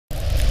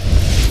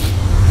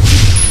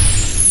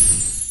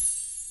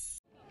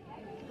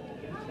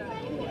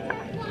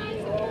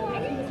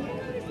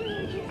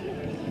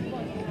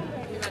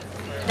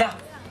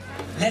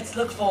let's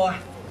look for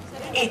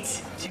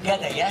it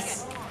together,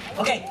 yes?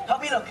 Okay,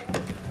 help me look.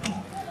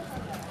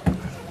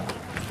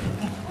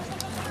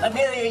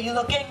 Amelia, are you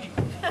looking?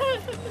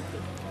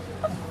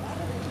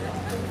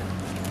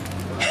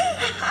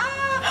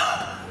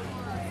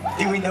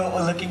 Do we know what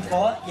we're looking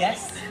for?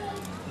 Yes?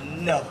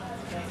 No.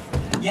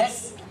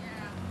 Yes?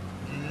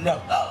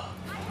 No.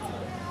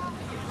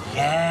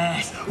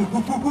 Yes.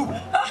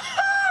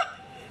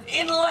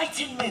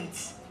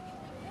 Enlightenment.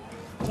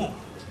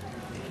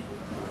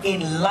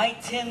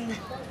 Enlightenment.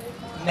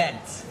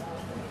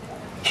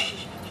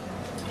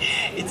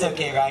 It's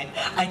okay, Ryan.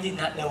 I did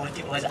not know what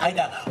it was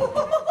either.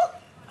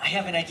 I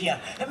have an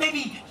idea.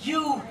 Maybe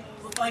you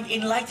will find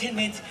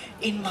enlightenment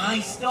in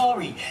my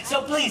story.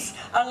 So please,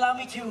 allow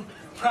me to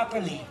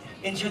properly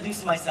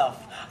introduce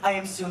myself. I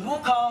am Sun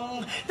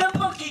Wukong, the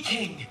Monkey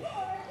King.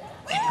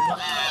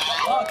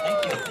 Oh,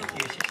 thank you.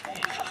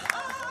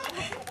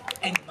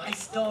 And my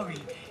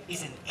story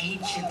is an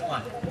ancient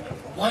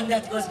one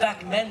that goes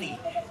back many,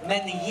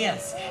 many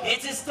years.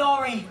 It's a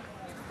story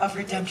of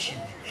redemption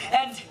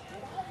and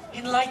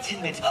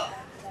enlightenment,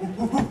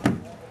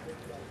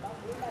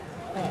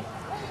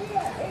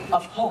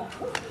 of hope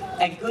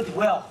and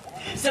goodwill.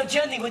 So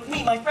journey with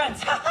me, my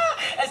friends,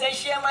 as I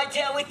share my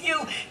tale with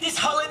you this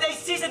holiday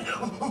season.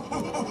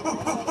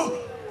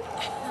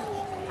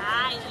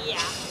 Yeah.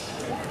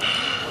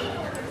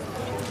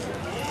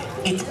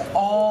 It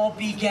all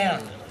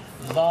began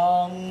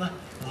long,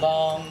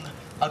 long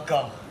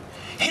ago.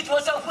 It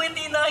was a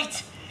windy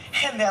night,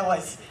 and there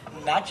was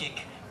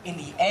magic in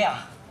the air.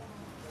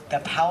 The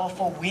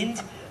powerful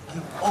wind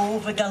blew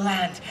over the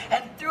land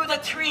and through the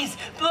trees,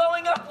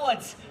 blowing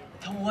upwards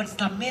towards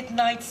the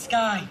midnight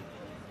sky.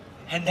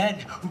 And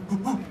then,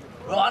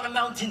 on a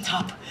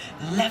mountaintop,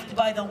 left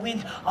by the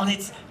wind on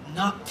its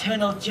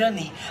nocturnal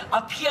journey,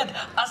 appeared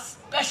a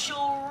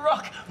special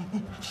rock.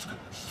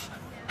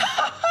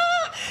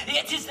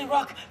 It is the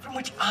rock from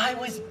which I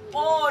was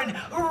born,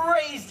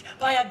 raised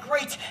by a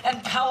great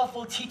and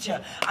powerful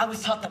teacher. I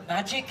was taught the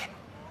magic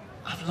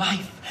of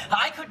life.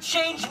 I could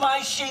change my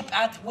shape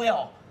at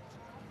will.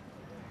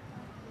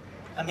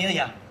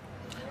 Amelia,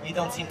 you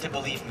don't seem to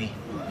believe me.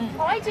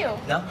 Oh, I do.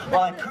 No?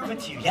 Well, I prove it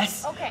to you,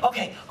 yes? Okay.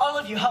 Okay, all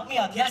of you, help me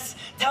out, yes?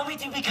 Tell me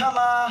to become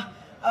a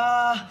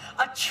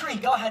tree.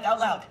 Go ahead, out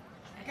loud.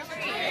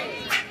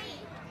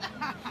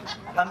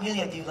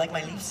 Amelia, do you like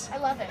my leaves? I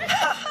love it.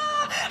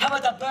 How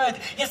about a bird?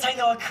 Yes, I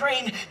know, a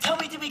crane. Tell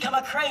me to become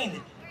a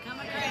crane. Become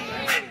a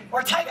crane. Or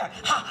a tiger.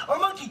 Ha! Or a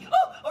monkey.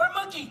 Oh, or a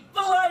monkey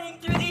flying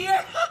through the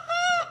air.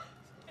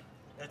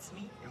 That's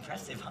me.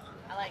 Impressive, huh?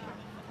 I like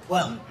it.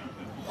 Well,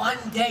 one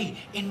day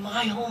in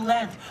my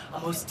homeland, a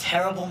most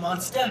terrible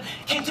monster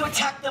came to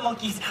attack the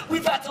monkeys. We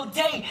battled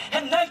day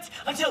and night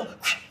until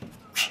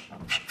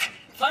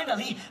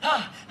finally,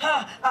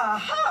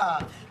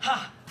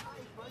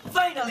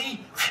 finally,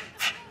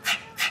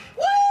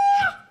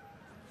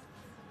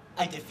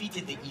 I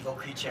defeated the evil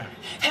creature.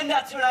 And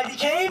that's when I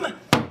became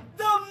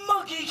the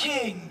Monkey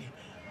King.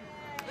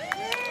 Oh,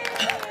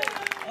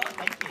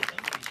 thank you.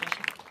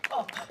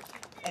 Oh,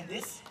 and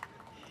this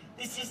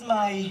is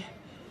my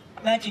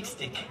magic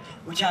stick,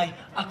 which I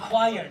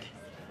acquired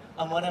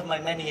on one of my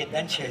many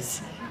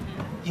adventures.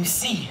 You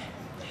see,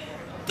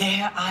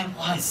 there I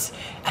was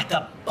at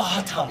the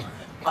bottom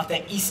of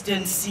the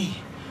Eastern Sea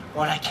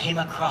when I came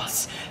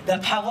across the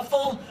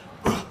powerful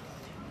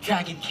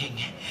Dragon King.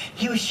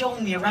 He was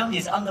showing me around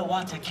his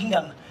underwater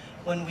kingdom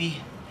when we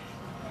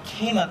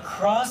came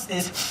across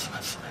this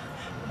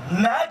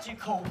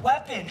magical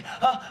weapon,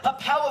 a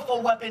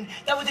powerful weapon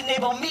that would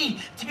enable me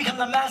to become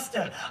the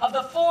master of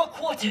the 4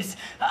 quarters.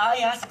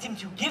 I asked him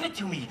to give it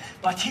to me,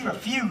 but he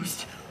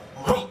refused.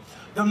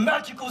 The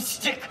magical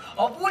stick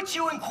of which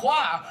you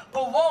inquire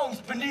belongs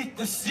beneath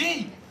the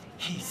sea,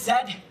 he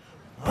said.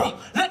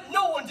 Let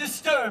no one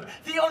disturb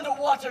the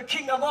underwater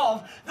kingdom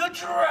of the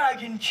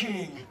Dragon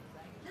King.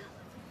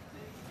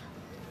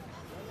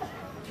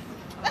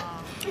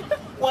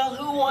 Well,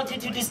 who wanted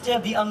to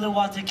disturb the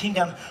underwater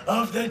kingdom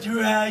of the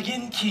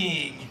Dragon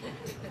King?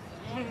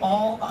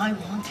 All I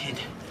wanted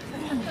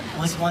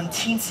was one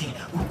teensy,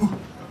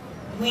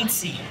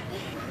 weensy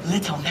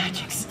little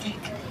magic stick.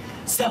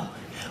 So,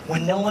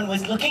 when no one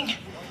was looking,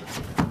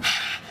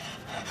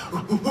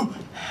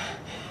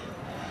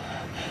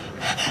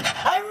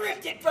 I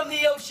ripped it from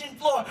the ocean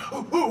floor.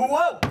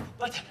 Whoa!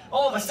 But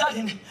all of a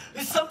sudden,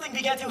 something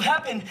began to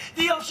happen.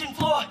 The ocean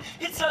floor,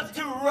 it started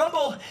to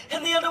rumble,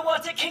 and the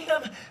underwater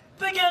kingdom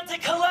began to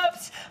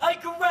collapse. I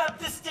grabbed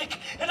the stick,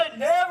 and I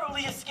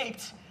narrowly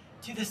escaped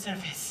to the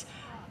surface.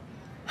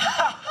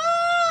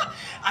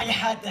 I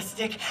had the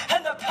stick,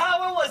 and the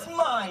power was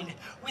mine.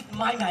 With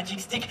my magic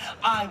stick,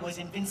 I was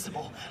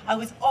invincible. I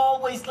was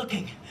always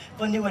looking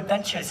for new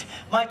adventures.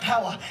 My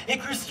power,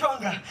 it grew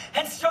stronger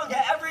and stronger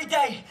every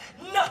day.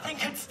 Nothing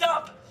could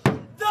stop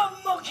the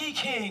Monkey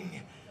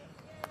King.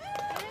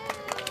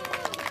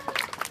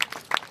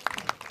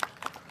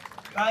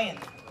 Ryan,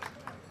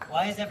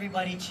 why is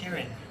everybody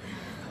cheering?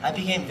 I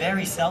became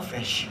very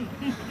selfish.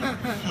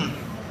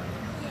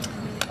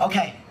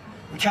 Okay,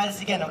 we try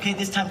this again, okay?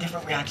 This time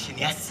different reaction,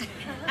 yes?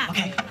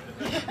 Okay,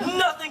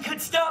 Nothing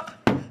could stop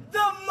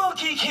the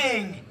Monkey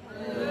King.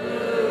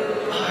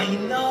 I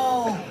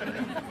know.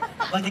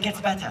 But it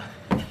gets better.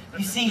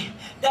 You see,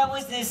 there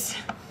was this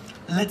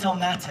little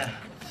matter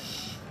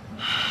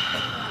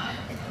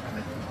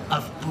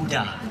of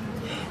Buddha.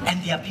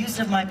 And the abuse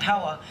of my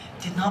power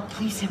did not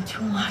please him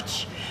too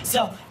much.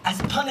 So, as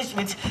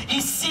punishment,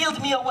 he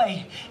sealed me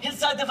away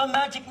inside of a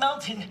magic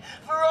mountain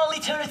for all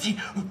eternity.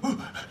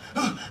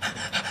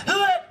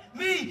 Let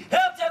me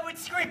out, I would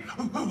scream.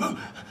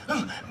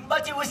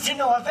 But it was to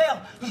no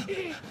avail.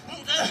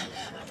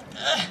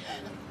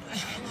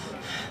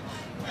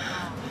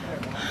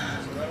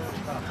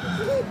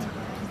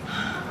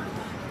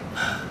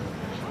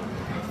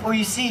 For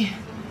you see,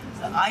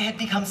 I had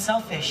become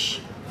selfish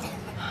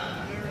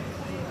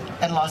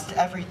and lost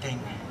everything.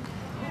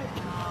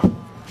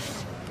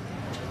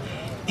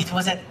 It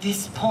was at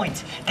this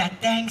point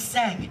that Dang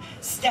Sang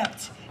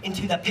stepped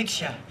into the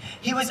picture.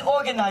 He was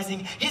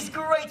organizing his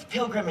great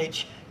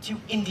pilgrimage to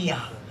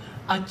India,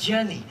 a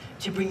journey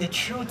to bring the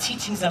true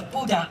teachings of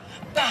Buddha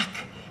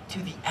back to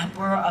the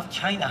Emperor of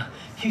China.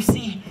 You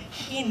see,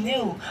 he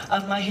knew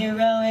of my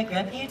heroic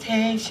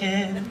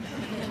reputation,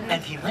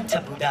 and he went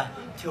to Buddha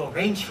to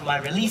arrange for my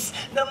release.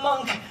 The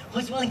monk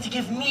was willing to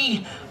give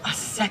me a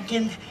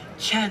second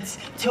chance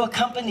to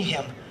accompany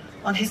him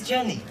on his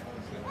journey.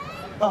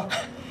 Oh,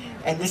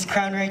 and this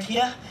crown right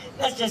here,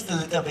 that's just a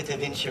little bit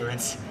of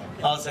insurance,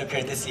 also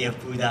courtesy of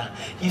Buddha.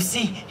 You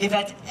see, if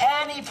at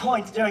any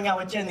point during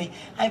our journey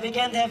I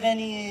began to have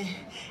any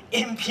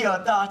impure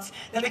thoughts,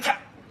 then the crown,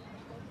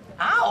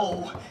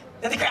 ow!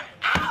 Then the crown,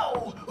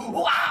 ow!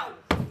 Wow!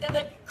 Then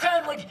the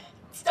crown would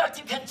start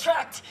to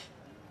contract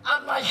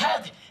on my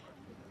head,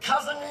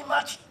 causing me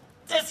much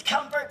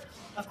discomfort.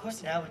 Of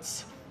course, now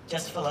it's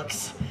just for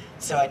looks,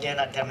 so I dare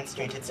not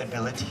demonstrate its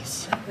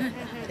abilities.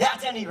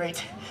 At any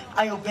rate,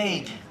 I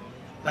obeyed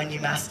my new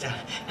master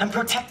and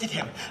protected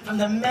him from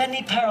the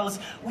many perils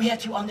we had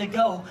to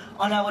undergo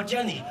on our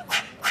journey.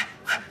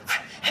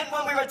 And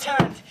when we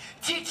returned,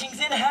 teachings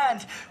in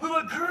hand, we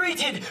were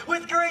greeted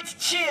with great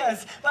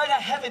cheers by the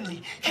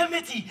Heavenly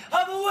Committee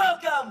of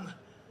Welcome.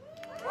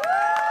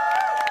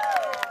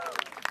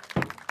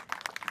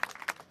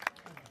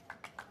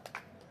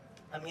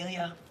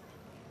 Amelia,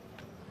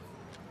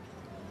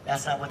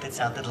 that's not what it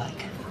sounded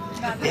like.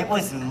 It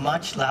was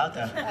much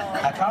louder.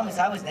 I promise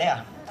I was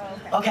there.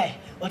 Okay,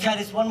 we'll try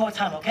this one more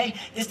time, okay?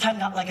 This time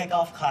not like a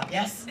golf clap,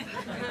 yes?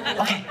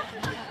 Okay.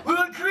 We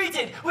were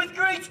greeted with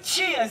great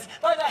cheers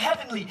by the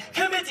Heavenly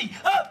Committee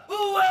of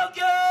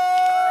Welcome!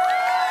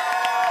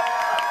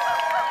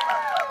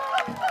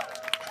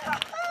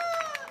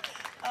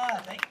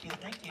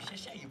 Thank you,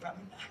 Shisha, you brought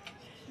me back.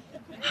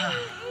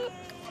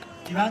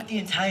 Throughout the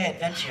entire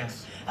adventure,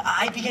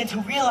 I began to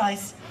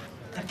realize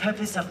the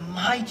purpose of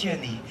my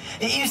journey.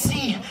 You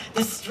see,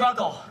 the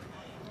struggle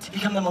to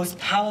become the most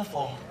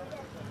powerful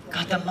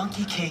got the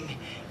Monkey King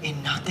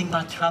in nothing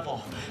but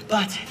trouble.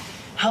 But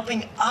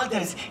helping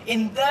others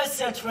in their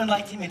search for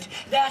enlightenment,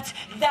 that,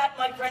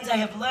 my friends, I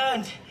have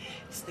learned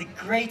is the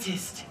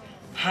greatest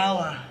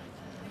power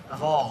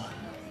of all.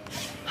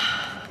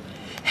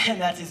 And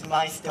that is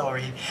my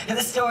story, and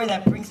the story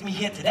that brings me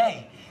here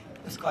today.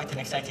 It was quite an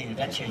exciting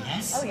adventure,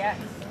 yes? Oh, yeah.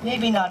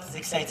 Maybe not as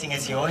exciting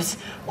as yours,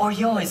 or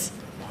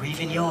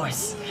even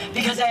yours.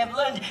 Because I have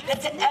learned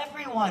that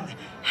everyone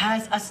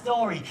has a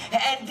story.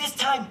 And this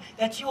time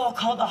that you all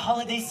call the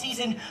holiday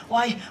season,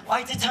 why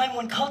it's a time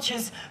when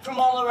cultures from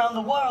all around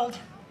the world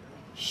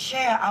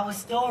share our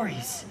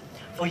stories.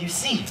 For you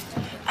see,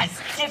 as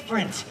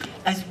different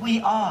as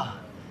we are,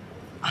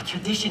 our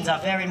traditions are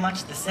very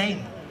much the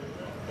same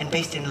and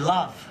based in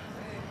love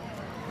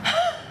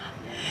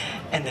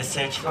and the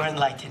search for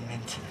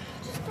enlightenment.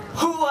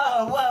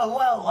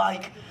 Well,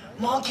 like,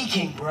 Monkey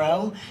King,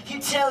 bro. You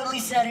totally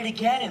said it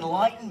again,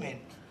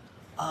 enlightenment.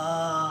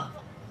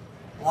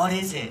 What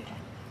is it?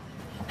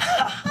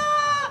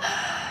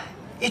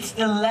 It's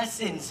the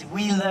lessons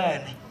we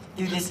learn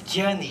through this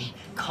journey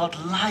called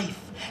life.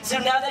 So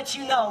now that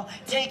you know,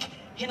 take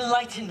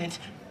enlightenment,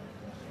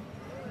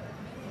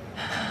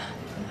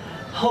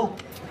 hope,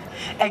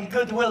 and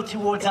goodwill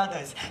towards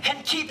others,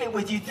 and keep it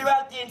with you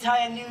throughout the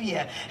entire new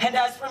year. And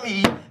as for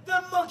me,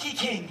 the Monkey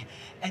King,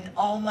 and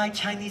all my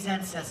Chinese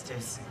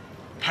ancestors,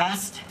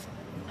 past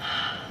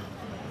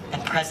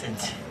and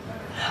present,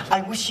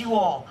 I wish you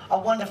all a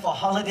wonderful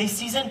holiday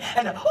season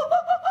and a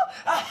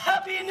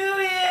Happy New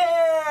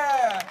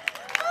Year!